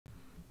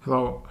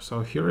Hello,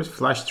 so here is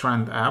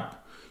Flashtrend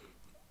app.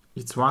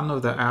 It's one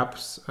of the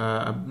apps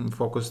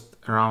focused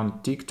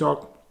around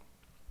TikTok.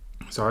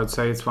 So I'd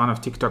say it's one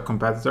of TikTok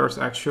competitors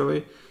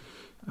actually.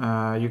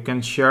 You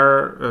can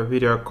share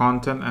video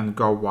content and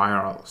go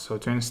viral. So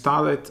to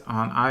install it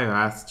on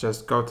iOS,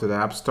 just go to the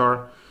App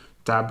Store,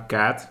 tap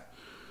Get.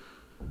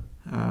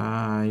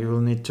 You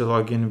will need to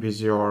log in with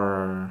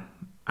your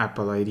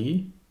Apple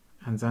ID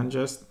and then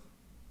just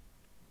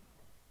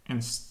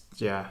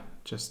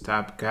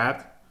tap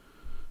Get.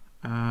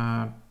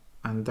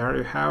 And there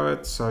you have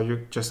it. So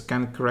you just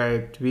can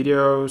create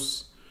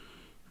videos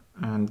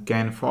and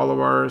gain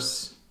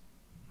followers,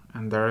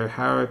 and there you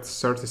have it,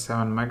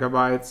 37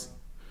 megabytes.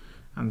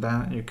 And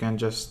then you can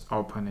just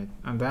open it,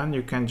 and then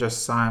you can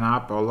just sign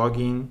up or log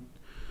in.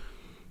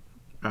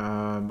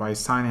 By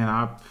signing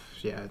up,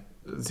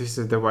 this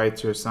is the way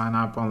to sign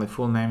up. Only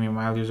full name,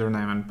 email,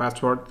 username and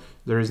password.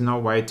 There is no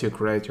way to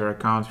create your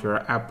account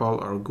via Apple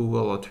or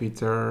Google or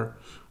Twitter,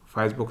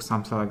 Facebook,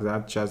 something like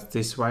that, just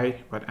this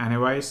way. But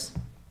anyways,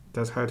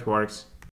 that's how it works.